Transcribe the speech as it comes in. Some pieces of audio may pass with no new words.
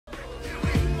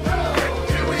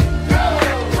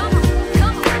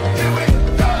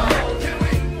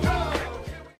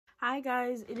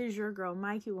guys, it is your girl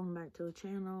Mikey. Welcome back to the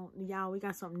channel. Y'all, we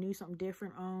got something new, something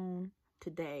different on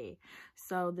today.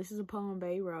 So this is a poem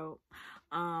Bae wrote.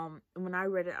 When I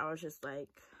read it, I was just like,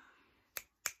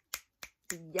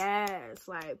 yes,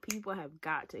 like people have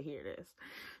got to hear this.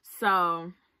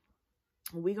 So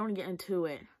we're gonna get into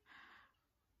it.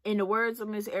 In the words of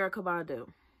Miss Erykah Badu,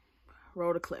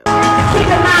 roll the clip. Keep in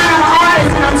mind I'm an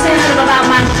artist and I'm sensitive about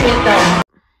my shit though.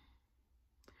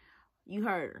 You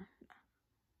heard her.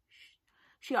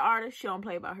 She an artist, she don't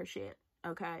play about her shit,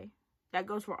 okay? That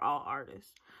goes for all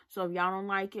artists. So if y'all don't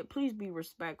like it, please be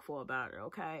respectful about it,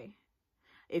 okay?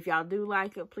 If y'all do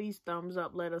like it, please thumbs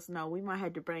up, let us know. We might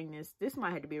have to bring this. This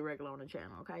might have to be a regular on the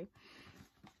channel, okay?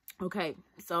 Okay,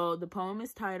 so the poem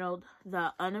is titled,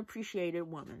 The Unappreciated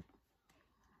Woman.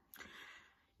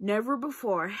 Never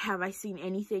before have I seen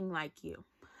anything like you.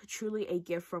 Truly a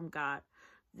gift from God,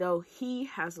 though he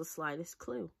has the slightest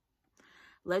clue.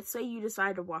 Let's say you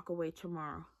decide to walk away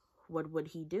tomorrow. What would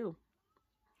he do?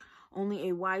 Only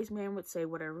a wise man would say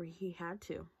whatever he had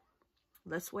to.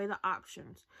 Let's weigh the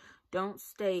options. Don't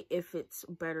stay if it's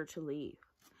better to leave.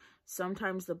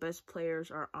 Sometimes the best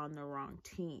players are on the wrong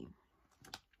team.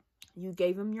 You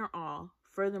gave him your all.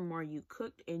 Furthermore, you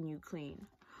cooked and you cleaned.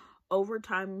 Over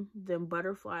time, them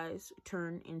butterflies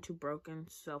turn into broken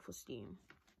self-esteem.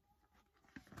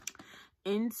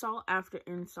 Insult after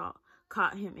insult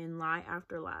caught him in lie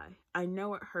after lie. I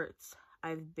know it hurts.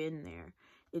 I've been there.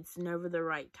 It's never the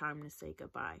right time to say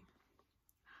goodbye.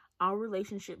 All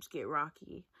relationships get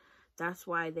rocky. That's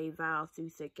why they vow through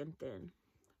thick and thin.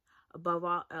 Above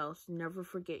all else, never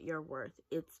forget your worth.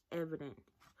 It's evident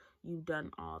you've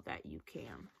done all that you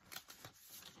can.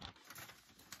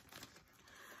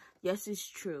 Yes, it's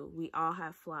true. We all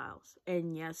have flaws.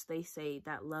 And yes, they say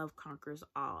that love conquers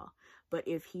all. But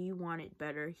if he wanted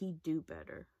better, he'd do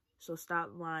better. So stop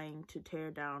lying to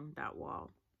tear down that wall.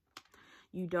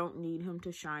 You don't need him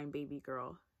to shine, baby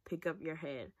girl. Pick up your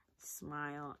head,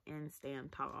 smile, and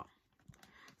stand tall.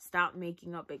 Stop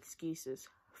making up excuses.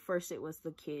 First it was the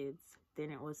kids,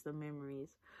 then it was the memories.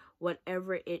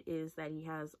 Whatever it is that he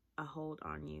has a hold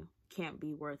on you can't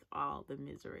be worth all the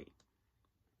misery.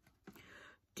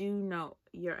 Do know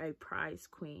you're a prize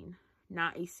queen,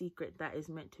 not a secret that is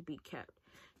meant to be kept.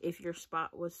 If your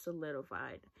spot was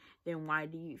solidified, then why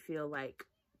do you feel like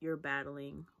you're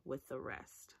battling with the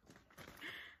rest?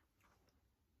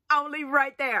 I'll leave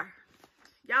right there.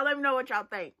 Y'all let me know what y'all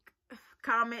think.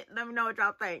 Comment, let me know what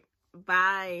y'all think.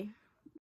 Bye.